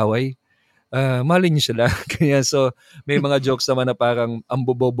 okay, mag-away. Mahalin niyo sila. Kaya so may mga jokes naman na parang ang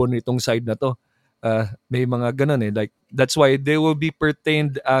bobobo nitong side na to. May mga ganun like that's why they will be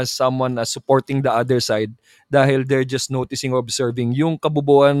pertained as someone supporting the other side dahil they're just noticing or observing yung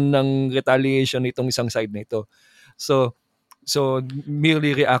kabubuan ng retaliation nitong isang side na ito. So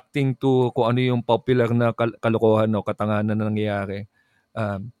merely reacting to kung ano yung popular na kalokohan o katanganan na nangyayari.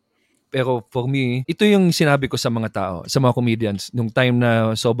 Pero for me, ito yung sinabi ko sa mga tao, sa mga comedians, nung time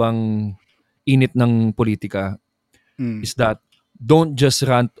na sobrang init ng politika, is that don't just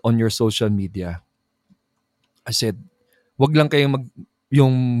rant on your social media. I said, wag lang kayong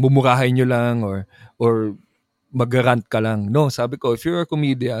yung mumurahin nyo lang or mag-rant ka lang. No, sabi ko, if you're a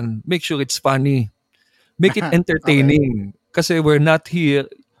comedian, make sure it's funny. Make it entertaining. Okay. Kasi we're not here.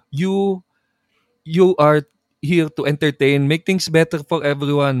 You are here to entertain, make things better for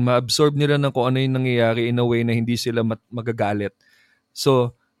everyone. Ma-absorb nila ng kung ano yung nangyayari in a way na hindi sila magagalit.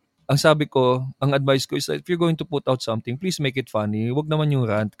 So, ang sabi ko, ang advice ko is that if you're going to put out something, please make it funny. Huwag naman yung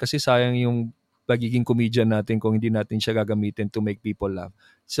rant kasi sayang yung pagiging comedian natin kung hindi natin siya gagamitin to make people laugh.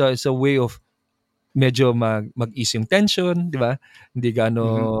 So, it's a way of medyo mag-ease yung tension, di ba? Hindi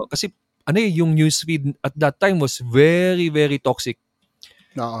kasi yung newsfeed at that time was very, very toxic.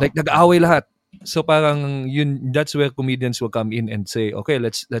 Like nag-aaway lahat. So parang that's where comedians will come in and say, okay,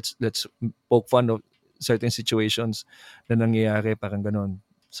 let's poke fun of certain situations na nangyayari, parang ganon.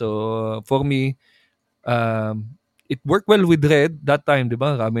 So for me, it worked well with Red that time, di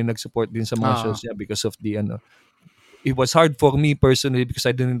ba? Kami nag-support din sa mga shows niya because of the it was hard for me personally because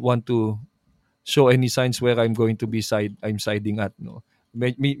I didn't want to show any signs where I'm going to be I'm siding at, no.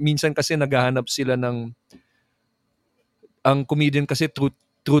 Minsan kasi naghahanap sila ang comedian kasi truth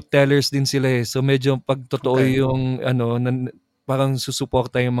tellers din sila eh. So medyo pag totoo yung parang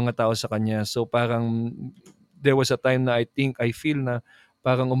susuporta yung mga tao sa kanya. So parang there was a time na I feel na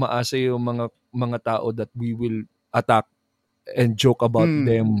parang umaasa yung mga tao that we will attack and joke about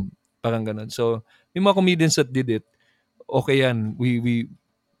them. Parang ganun. So yung mga comedians that did it, okay yan. We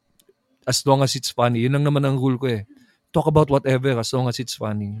as long as it's funny. Yun lang naman ang rule ko eh. Talk about whatever as long as it's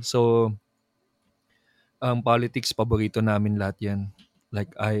funny. So ang politics, paborito namin lahat yan.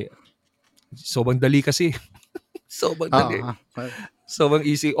 Like sobrang dali kasi. Sobrang dali. Sobrang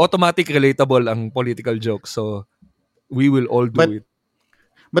easy. Automatic relatable ang political joke. So we will all do it.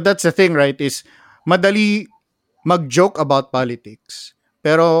 But that's the thing, right? Is madali mag-joke about politics.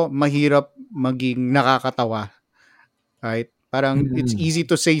 Pero mahirap maging nakakatawa. Right? Parang it's easy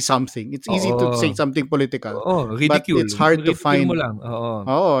to say something. It's easy to say something political. Ridicule. But it's hard to find. Mo lang.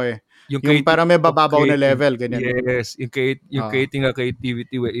 Eh. Yung parang may bababaw na level, ganyan. Yes, yung creating a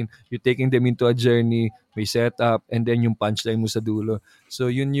creativity wherein you're taking them into a journey, may setup, and then yung punchline mo sa dulo.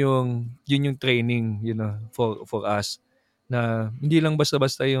 So yun yung training, for us. Na hindi lang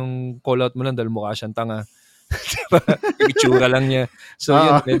basta-basta yung call out mo lang dahil mukha siyang tanga. Diba? Yung itsura lang niya. So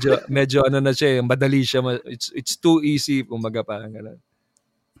yun, medyo na siya, madali siya. It's too easy, kumbaga parang gano'n.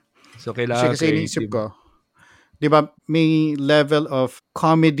 So kailangan kasi inisip ko, di ba, may level of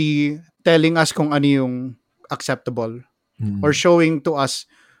comedy telling us kung ano yung acceptable or showing to us,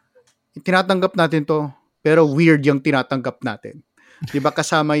 tinatanggap natin to, pero weird yung tinatanggap natin. Di ba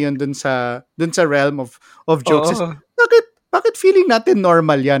kasama yun dun sa realm of jokes. Bakit feeling natin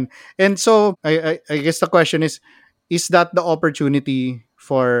normal yan? And so, I guess the question is that the opportunity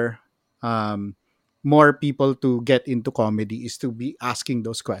for more people to get into comedy is to be asking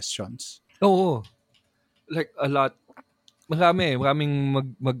those questions? Oo. Like a lot. Maraming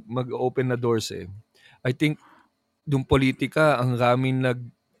mag-open na doors eh. I think yung politika, ang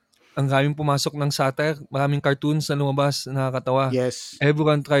raming pumasok ng satire, maraming cartoons na lumabas, nakakatawa. Yes.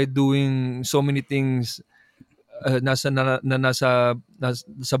 Everyone tried doing so many things nasa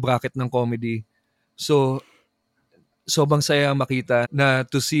bracket ng comedy. So sobrang saya makita na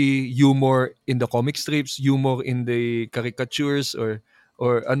to see humor in the comic strips, humor in the caricatures or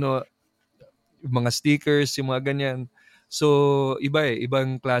mga stickers, yung mga ganyan. So,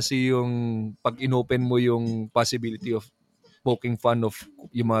 ibang klase yung pag inopen mo yung possibility of poking fun of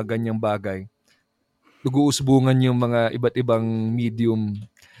yung mga ganyang bagay. Nag-uusbungan yung mga iba't ibang medium.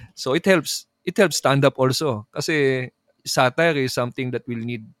 So, it helps stand up also. Kasi satire is something that will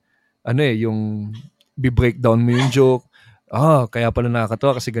need, yung bi-breakdown mo yung joke. Kaya pala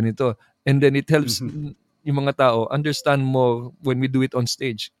nakakatawa kasi ganito. And then it helps yung mga tao understand more when we do it on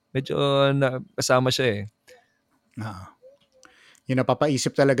stage. Medyo kasama siya eh. Yung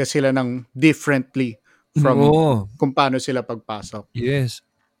napapaisip talaga sila ng differently from kung paano sila pagpasok. Yes.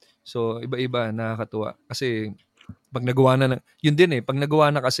 So, iba-iba, nakakatuwa. Kasi, pag nagawa na, yun din eh, pag nagawa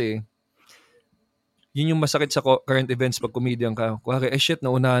na kasi, yun yung masakit sa current events pag comedian ka. Kuwari, shit,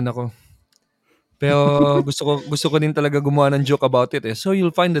 naunahan ako. Pero gusto ko din talaga gumawa ng joke about it eh. So,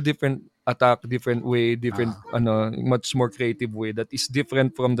 you'll find a different attack, different way, much more creative way that is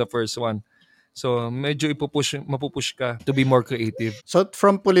different from the first one. So, medyo mapupush ka to be more creative. So,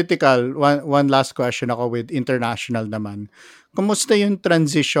 from political, one last question ako with international naman. Kumusta yung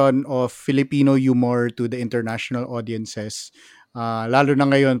transition of Filipino humor to the international audiences? Lalo na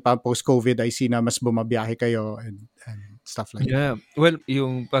ngayon, post-COVID, I see na mas bumabiyahe kayo and stuff like that. Well,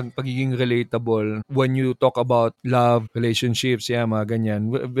 yung pagiging relatable, when you talk about love, relationships, mga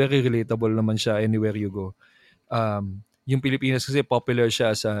ganyan, very relatable naman siya anywhere you go. Yung Pilipinas kasi popular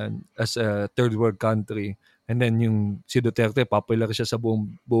siya as a third world country. And then yung si Duterte, popular siya sa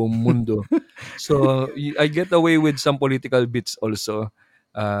buong mundo. So, I get away with some political bits also.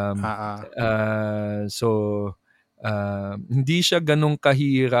 Hindi siya ganong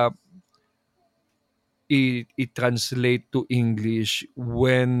kahirap i-translate to English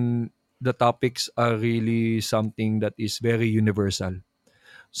when the topics are really something that is very universal.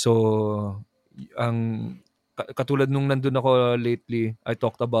 So, katulad nung nandun ako lately, I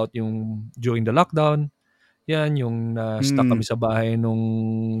talked about yung during the lockdown, yung stuck kami sa bahay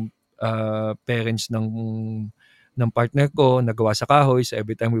nung parents ng partner ko, nagawa sa kahoy. So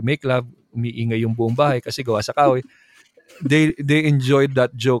every time we make love, umiingay yung buong bahay kasi gawa sa kahoy. They enjoyed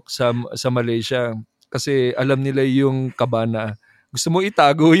that joke sa Malaysia kasi alam nila yung kaba na gusto mo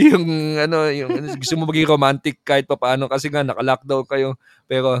itago yung gusto mo maging romantic kahit papaano kasi nga naka-lockdown kayo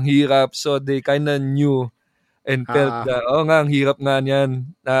pero ang hirap, so they kinda knew and felt that ang hirap nga niyan,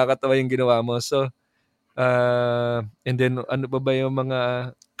 nakakatawa yung ginawa mo. So and then ano ba yung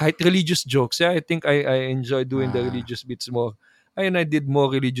mga kahit religious jokes, I think I enjoy doing the religious bits more. And I did more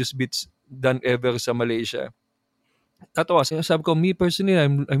religious bits than ever sa Malaysia. Tatawa, sabi ko, me personally,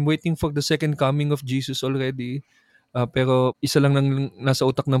 I'm waiting for the second coming of Jesus already. Pero isa lang nang nasa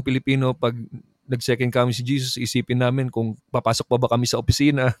utak ng Pilipino, pag nag-second coming si Jesus, isipin namin kung papasok pa ba kami sa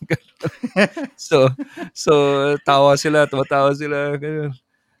opisina. so tumatawa sila. Ganun.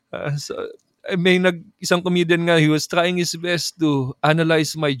 May isang comedian nga, he was trying his best to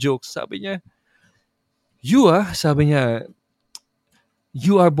analyze my jokes. Sabi niya, you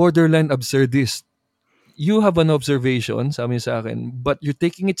are borderline absurdist. You have an observation, sabi niya sa akin, but you're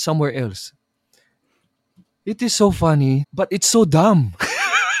taking it somewhere else. It is so funny, but it's so dumb.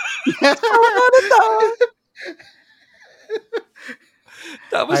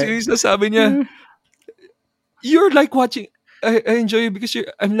 Tapos yung isa sabi niya, you're like watching, I enjoy it because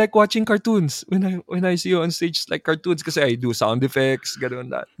I'm like watching cartoons when I see you on stage, like cartoons kasi I do sound effects,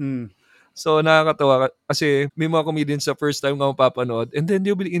 gano'n that. So nakakatawa kasi may mga comedians sa first time nga mapapanood and then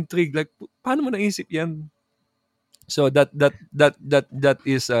they'll be intrigued like paano mo naisip yan? So that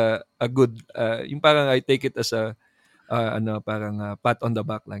is a good yung parang I take it as a parang pat on the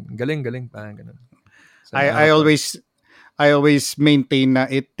back lang. Galing parang ganun. So, I always maintain na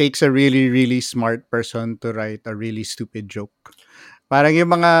it takes a really really smart person to write a really stupid joke. Parang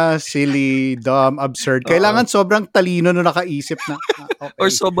yung mga silly, dumb, absurd. Kailangan sobrang talino na nakaisip na. Okay. Or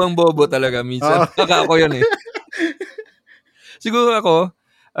sobrang bobo talaga minsan. Ako yun eh. Siguro ako,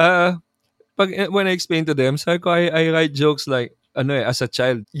 when I explain to them, sabi ko, I write jokes like, as a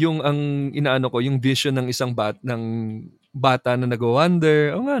child. Yung ang inaano ko, yung vision ng isang bata na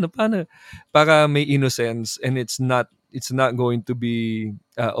nag-wonder. Paano? Para may innocence and it's not going to be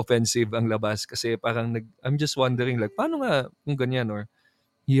offensive ang labas kasi parang I'm just wondering like paano nga kung ganyan or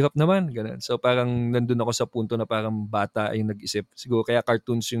hirap naman ganun. So parang nandun ako sa punto na parang bata ay nag-isip. Siguro kaya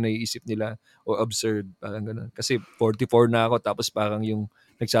cartoons yung naiisip nila or absurd parang ganun. Kasi 44 na ako tapos parang yung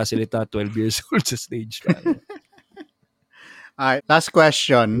nagsasalita 12 years old sa stage. Alright, last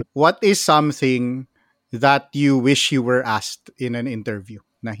question. What is something that you wish you were asked in an interview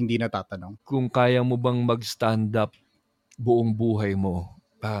na hindi natatanong? Kung kaya mo bang mag-stand up buong buhay mo.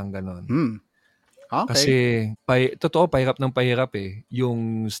 Parang ganon. Okay. Kasi, totoo, pahirap ng pahirap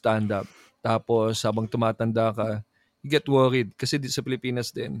yung stand-up. Tapos, habang tumatanda ka, you get worried. Kasi sa Pilipinas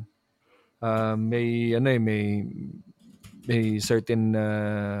din, may certain,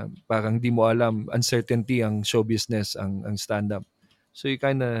 parang di mo alam, uncertainty ang show business, ang stand-up. So, you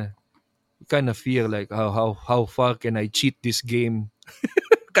kinda feel like, how far can I cheat this game?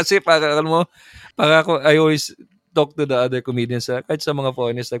 Kasi parang, I always talk to the other comedians, kahit sa mga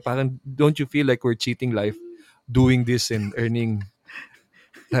foreigners, like parang don't you feel like we're cheating life doing this and earning?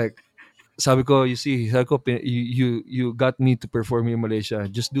 Like, sabi ko, you got me to perform in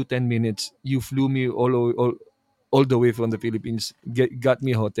Malaysia. Just do 10 minutes. You flew me all the way from the Philippines, got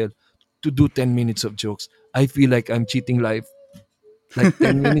me a hotel to do 10 minutes of jokes. I feel like I'm cheating life. Like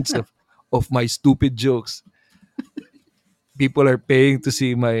 10 minutes of my stupid jokes. People are paying to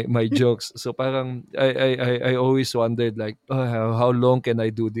see my jokes. So parang I always wondered like, how long can I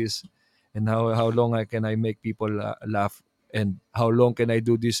do this? And how long can I make people laugh? And how long can I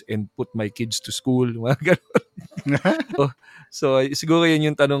do this and put my kids to school? So siguro yun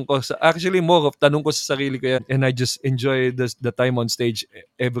yung tanong ko. Actually, more of tanong ko sa sarili ko yan. And I just enjoy the time on stage.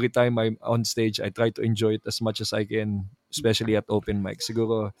 Every time I'm on stage, I try to enjoy it as much as I can. especially at open mic.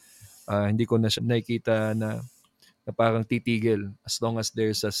 Siguro, hindi ko na siya nakikita na parang titigil as long as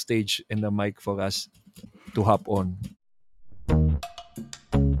there's a stage and a mic for us to hop on.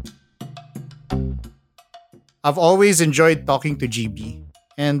 I've always enjoyed talking to GB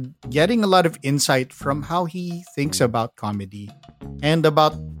and getting a lot of insight from how he thinks about comedy and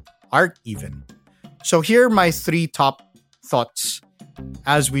about art even. So here are my 3 top thoughts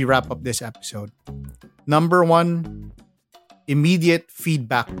as we wrap up this episode. Number 1, immediate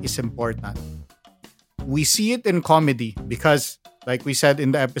feedback is important. We see it in comedy because, like we said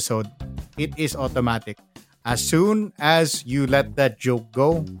in the episode, it is automatic. As soon as you let that joke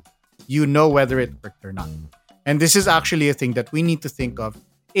go, you know whether it worked or not. And this is actually a thing that we need to think of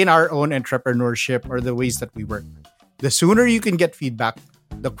in our own entrepreneurship or the ways that we work. The sooner you can get feedback,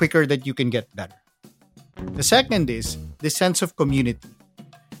 the quicker that you can get better. The second is the sense of community.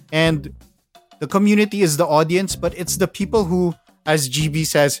 And the community is the audience, but it's the people who, as GB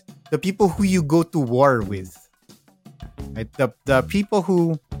says, the people who you go to war with. Right? The people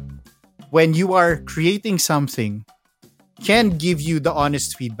who, when you are creating something, can give you the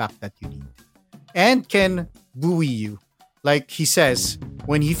honest feedback that you need. And can buoy you. Like he says,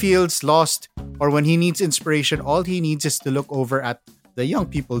 when he feels lost or when he needs inspiration, all he needs is to look over at the young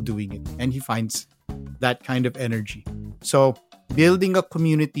people doing it. And he finds that kind of energy. So, building a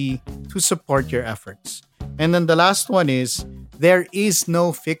community to support your efforts. And then the last one is, there is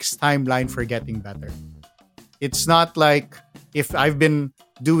no fixed timeline for getting better. It's not like if I've been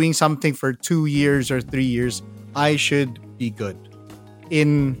doing something for 2 years or 3 years, I should be good.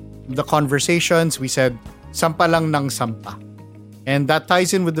 In the conversations, we said, sampa lang ng sampa. And that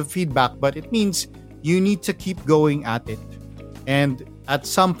ties in with the feedback, but it means you need to keep going at it. And at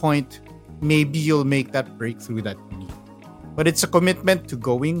some point, maybe you'll make that breakthrough that you need. But it's a commitment to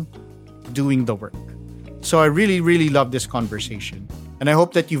doing the work. So I really, really love this conversation. And I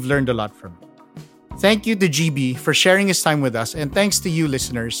hope that you've learned a lot from it. Thank you to GB for sharing his time with us. And thanks to you,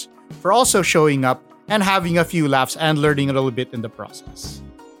 listeners, for also showing up and having a few laughs and learning a little bit in the process.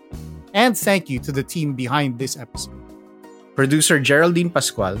 And thank you to the team behind this episode. Producer Geraldine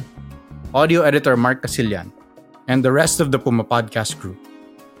Pascual, audio editor Mark Casillan, and the rest of the Puma Podcast crew.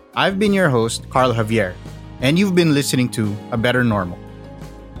 I've been your host, Carl Javier, and you've been listening to A Better Normal.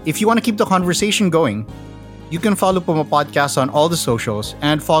 If you want to keep the conversation going, you can follow Puma Podcast on all the socials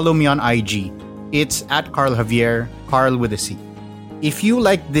and follow me on IG. It's at Carl Javier, Carl with a C. If you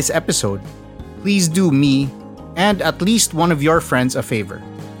liked this episode, please do me and at least one of your friends a favor.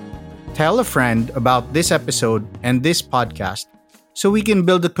 Tell a friend about this episode and this podcast so we can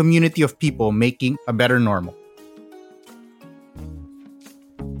build a community of people making a better normal.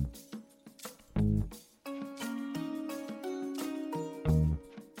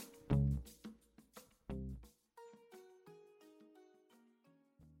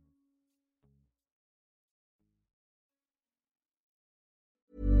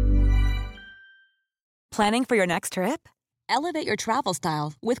 Planning for your next trip? Elevate your travel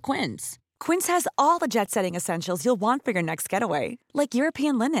style with Quince. Quince has all the jet-setting essentials you'll want for your next getaway, like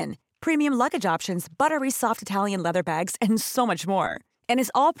European linen, premium luggage options, buttery soft Italian leather bags, and so much more. And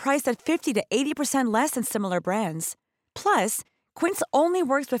is all priced at 50 to 80% less than similar brands. Plus, Quince only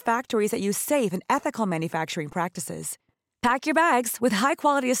works with factories that use safe and ethical manufacturing practices. Pack your bags with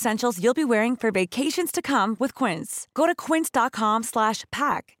high-quality essentials you'll be wearing for vacations to come with Quince. Go to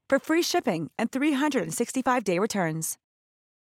quince.com/pack for free shipping and 365-day returns.